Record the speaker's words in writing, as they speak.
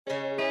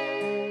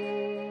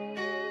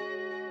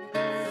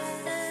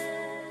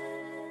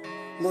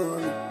David,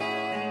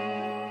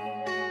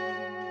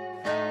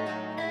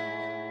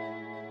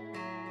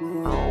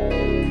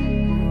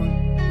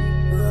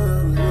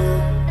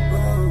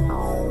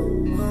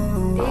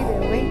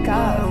 wake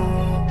up.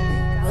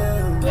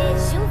 Did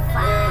you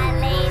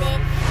violate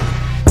it?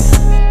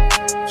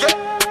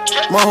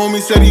 My homie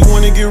said he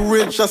wanna get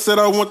rich, I said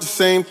I want the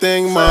same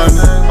thing, man.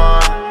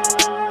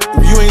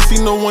 If you ain't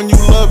seen no one you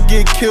love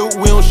get killed,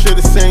 we don't share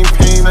the same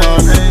pain,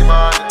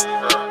 man.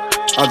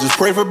 I just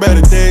pray for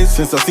better days,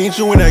 since I seen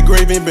you in that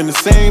grave ain't been the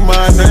same,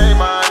 man.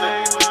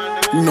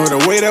 You know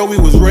the way that we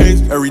was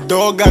raised, every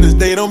dog got his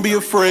day, don't be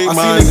afraid, man.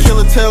 I seen a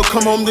killer tail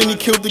come home, then he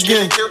killed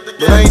again.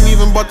 But I ain't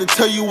even about to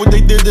tell you what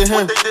they did to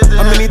him.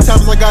 How many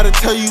times I gotta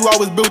tell you I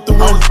was built to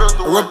win?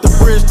 I ripped the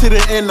bridge to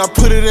the end, I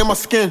put it in my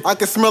skin. I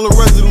can smell the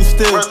residue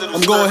still, I'm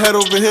going head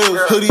over heels.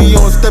 Hoodie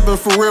on, stepping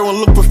for real and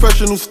look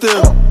professional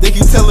still. They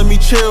keep telling me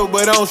chill,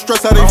 but I don't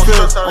stress how they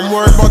feel. I'm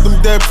worried about them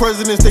dead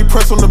presidents, they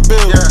press on the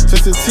bill.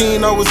 Since a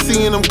teen I was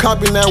seeing them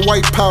copying that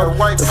white powder.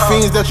 The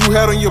fiends that you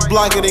had on your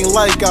block, it ain't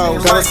like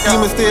ours. Gotta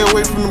scheme and stay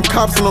away from them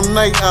cops and them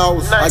night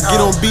owls. I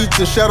get on beats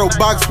and shadow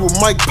box with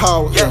mic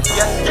power.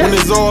 When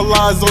it's all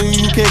lies on you,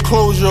 you can't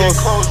close yours.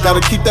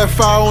 Gotta keep that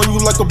fire on you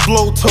like a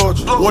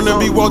blowtorch. Wanna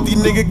be wealthy,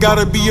 nigga,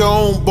 gotta be your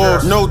own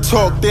boss. No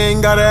talk, they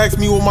ain't gotta ask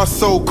me what my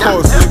soul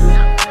costs,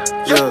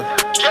 nigga. Yeah.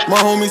 My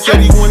homie said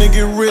he wanna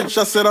get rich,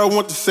 I said I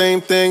want the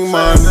same thing,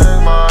 man.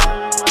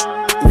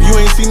 If you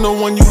ain't seen no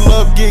one you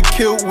love get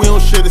killed, we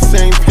don't share the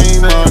same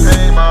pain,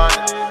 man.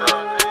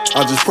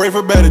 I just pray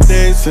for better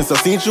days, since I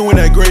seen you in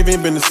that grave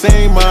ain't been the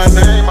same, man.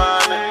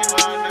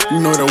 You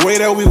know the way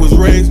that we was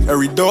raised,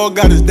 every dog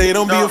got his day,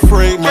 don't be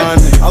afraid, man.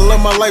 I love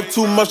my life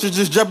too much to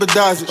just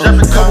jeopardize it.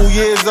 Couple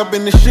years up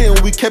in the shit and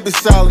we kept it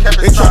solid.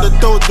 They tried to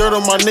throw dirt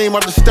on my name, I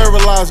just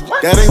sterilized it.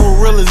 That ain't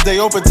what real is, they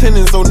all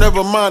pretending, so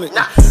never mind it.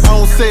 I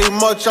don't say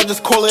much, I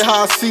just call it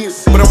how I see it.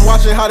 But I'm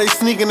watching how they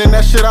sneaking and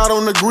that shit I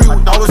don't agree with.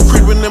 I was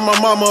creeping in my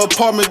mama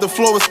apartment, the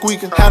floor was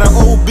squeaking. Had an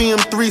old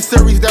BM3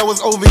 series that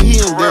was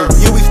overheating then.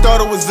 Yeah, we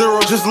started with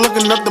zero, just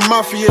looking up the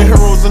mafia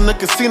heroes in the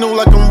casino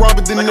like I'm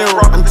Robert De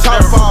Niro. I'm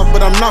top 5,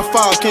 but I'm not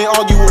 5, can't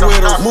argue with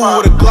weirdos.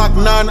 Move with a Glock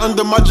 9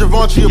 under my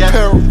Givenchy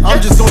apparel. I'm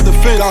just on the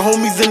fence, got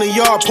homies in the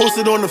yard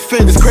posted on the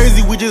fence. It's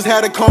crazy, we just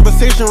had a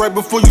conversation right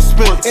before you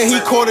spent. And he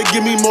called to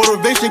give me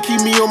motivation,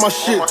 keep me on my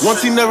shit.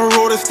 Once he never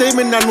wrote a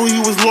statement, I knew he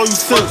was loyal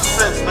since.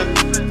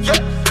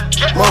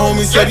 My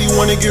homie said he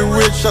wanna get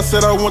rich, I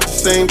said I want the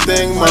same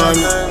thing, man.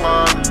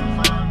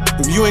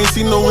 If you ain't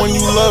seen no one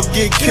you love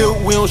get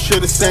killed, we don't share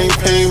the same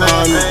pain,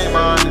 man.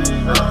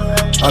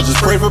 I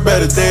just pray for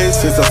better days,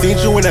 since I seen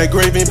you in that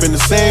grave ain't been the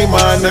same,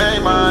 man.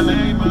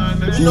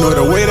 You know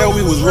the way that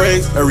we was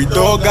raised, every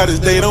dog got his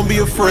day, don't be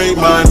afraid,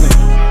 man.